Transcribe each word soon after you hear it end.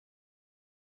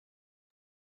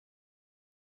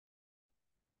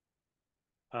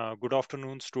Good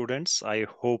afternoon, students. I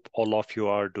hope all of you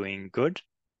are doing good.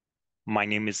 My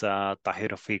name is Tahir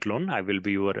Rafiqlon. I will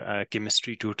be your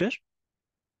chemistry tutor.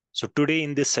 So today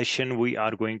in this session, we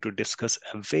are going to discuss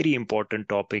a very important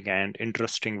topic and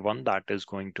interesting one that is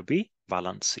going to be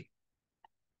valency.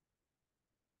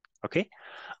 Okay,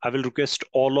 I will request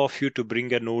all of you to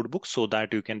bring a notebook so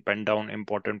that you can pen down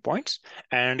important points.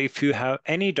 And if you have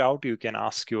any doubt, you can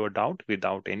ask your doubt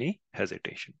without any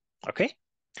hesitation. Okay.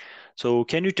 So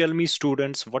can you tell me,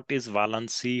 students, what is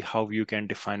valency, how you can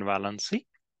define valency?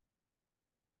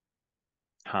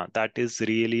 That is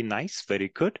really nice, very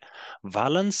good.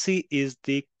 Valency is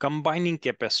the combining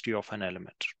capacity of an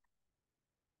element.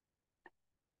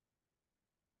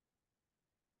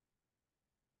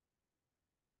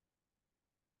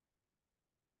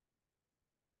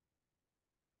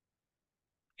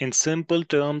 In simple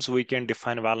terms, we can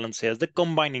define valency as the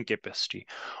combining capacity,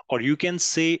 or you can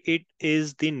say it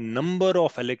is the number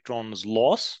of electrons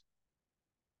lost,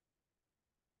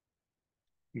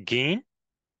 gain,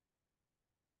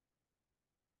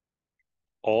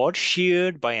 or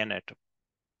shared by an atom.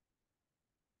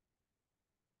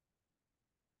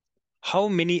 How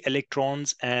many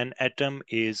electrons an atom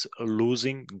is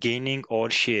losing, gaining,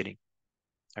 or sharing?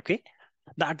 Okay,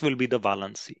 that will be the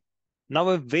valency. Now,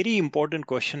 a very important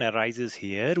question arises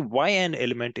here: why an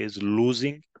element is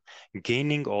losing,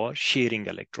 gaining, or sharing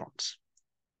electrons?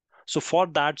 So for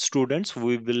that, students,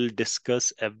 we will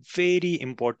discuss a very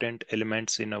important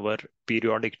elements in our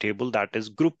periodic table, that is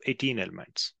group 18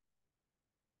 elements.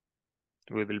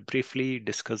 We will briefly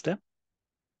discuss them.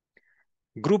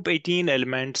 Group 18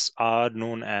 elements are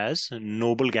known as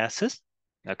noble gases.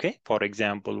 Okay, for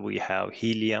example, we have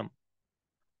helium,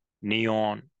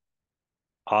 neon,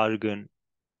 argon,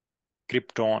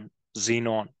 krypton,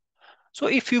 xenon. So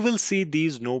if you will see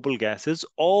these noble gases,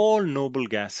 all noble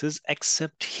gases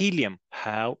except helium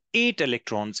have 8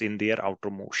 electrons in their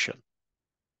outermost shell.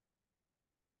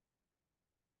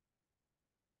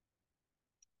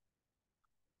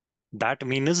 That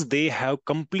means they have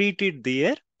completed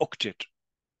their octet.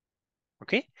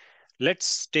 Okay,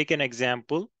 let's take an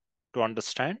example to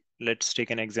understand. Let's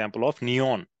take an example of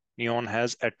neon. Neon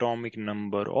has atomic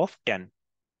number of 10.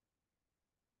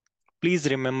 Please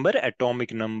remember,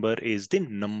 atomic number is the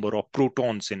number of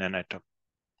protons in an atom.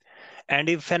 And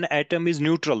if an atom is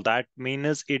neutral, that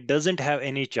means it doesn't have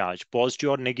any charge, positive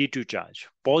or negative charge.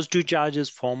 Positive charge is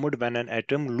formed when an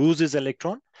atom loses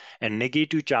electron, and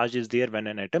negative charge is there when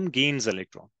an atom gains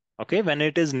electron. Okay, when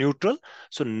it is neutral,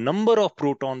 so number of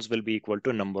protons will be equal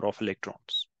to number of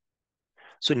electrons.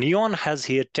 So neon has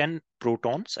here 10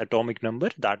 protons, atomic number.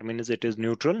 That means it is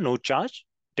neutral, no charge.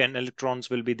 10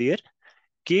 electrons will be there.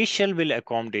 K shell will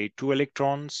accommodate 2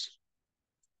 electrons.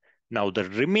 Now the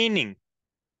remaining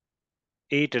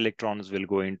 8 electrons will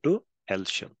go into L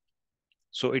shell.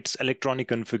 So its electronic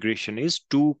configuration is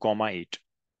 2, 8.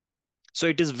 So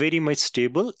it is very much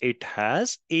stable. It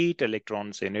has 8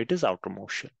 electrons in its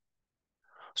outermost shell.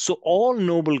 So all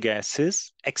noble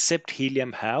gases except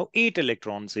helium have 8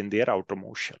 electrons in their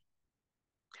outermost shell.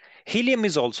 Helium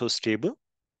is also stable.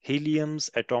 Helium's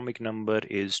atomic number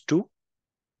is 2.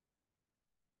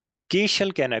 K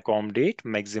shell can accommodate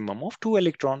maximum of 2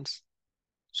 electrons.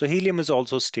 So helium is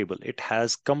also stable. It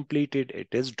has completed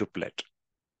its duplet.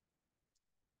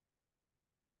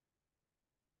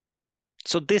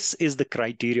 So this is the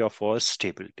criteria for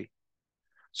stability.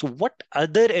 So what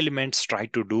other elements try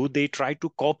to do? They try to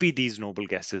copy these noble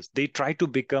gases. They try to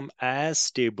become as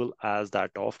stable as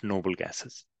that of noble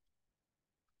gases.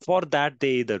 For that,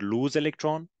 they either lose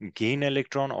electron, gain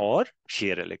electron, or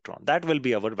share electron. That will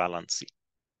be our valency.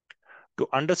 To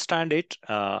understand it,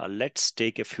 let's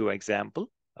take a few examples.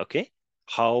 Okay,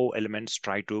 how elements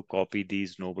try to copy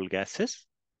these noble gases.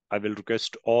 I will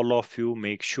request all of you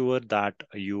make sure that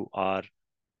you are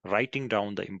writing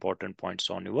down the important points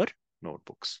on your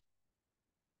notebooks.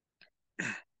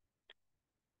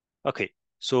 Okay,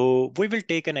 so we will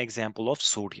take an example of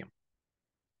sodium.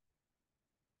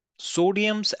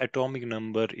 Sodium's atomic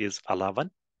number is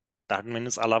 11. That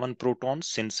means 11 protons.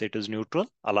 Since it is neutral,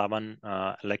 11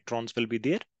 electrons will be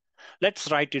there. Let's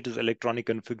write it as electronic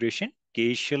configuration.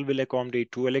 K shell will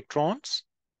accommodate 2 electrons.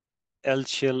 L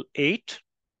shell 8.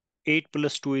 8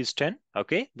 plus 2 is 10.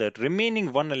 Okay, the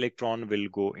remaining 1 electron will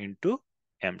go into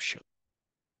M shell.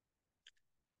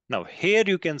 Now here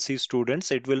you can see,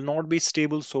 students, it will not be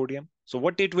stable sodium. So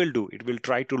what it will do? It will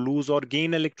try to lose or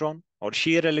gain electron or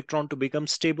share electron to become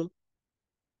stable.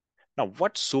 Now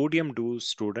what sodium does,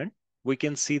 student? We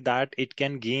can see that it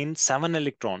can gain 7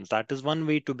 electrons. That is one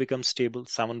way to become stable.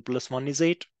 7 plus 1 is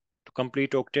 8 to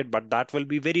complete octet, but that will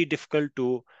be very difficult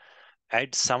to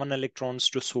add 7 electrons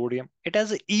to sodium. It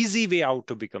has an easy way out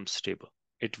to become stable.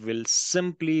 It will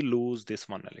simply lose this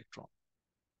 1 electron.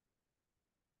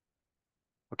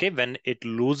 Okay, when it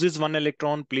loses 1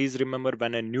 electron, please remember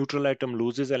when a neutral atom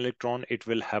loses electron, it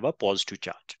will have a positive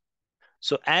charge.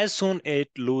 So as soon it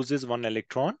loses 1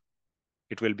 electron,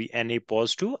 it will be Na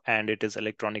positive and its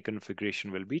electronic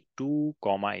configuration will be 2,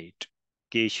 8.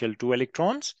 K shell 2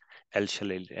 electrons, L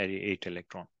shell 8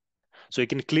 electron. So you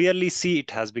can clearly see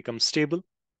it has become stable.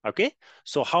 Okay,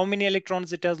 so how many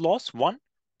electrons it has lost? 1.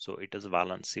 So it is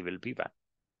valency will be 1.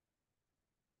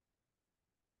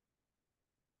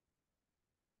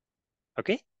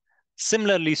 Okay.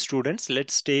 Similarly, students,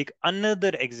 let's take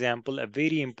another example, a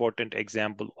very important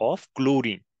example of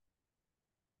chlorine.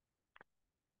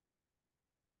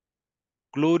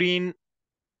 Chlorine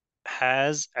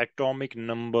has atomic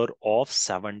number of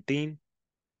 17.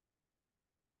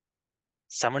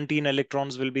 17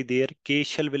 electrons will be there. K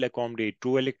shell will accommodate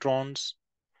 2 electrons.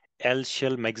 L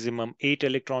shell maximum 8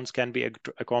 electrons can be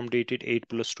accommodated. 8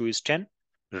 plus 2 is 10.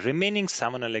 Remaining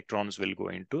 7 electrons will go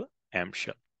into M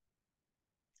shell.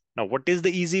 Now, what is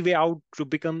the easy way out to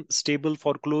become stable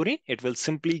for chlorine? It will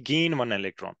simply gain 1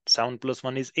 electron. 7 plus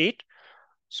 1 is 8.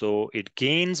 So it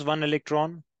gains 1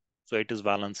 electron. So its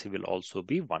valency will also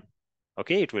be 1.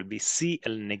 Okay, it will be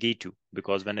Cl negative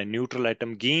because when a neutral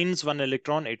atom gains 1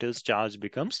 electron, its charge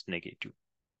becomes negative.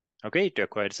 Okay, it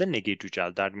acquires a negative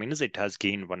charge. That means it has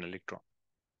gained 1 electron.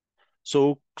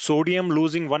 So sodium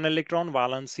losing 1 electron,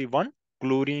 valency 1.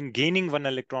 Chlorine gaining 1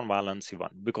 electron, valency 1.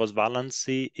 Because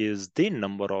valency is the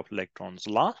number of electrons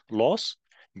loss,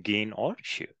 gain or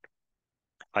shared.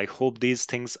 I hope these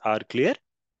things are clear.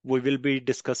 We will be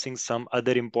discussing some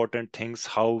other important things,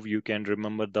 how you can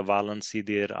remember the valency.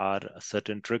 There are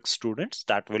certain tricks, students,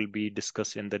 that will be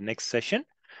discussed in the next session.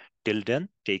 Till then,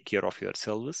 take care of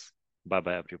yourselves.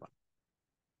 Bye-bye, everyone.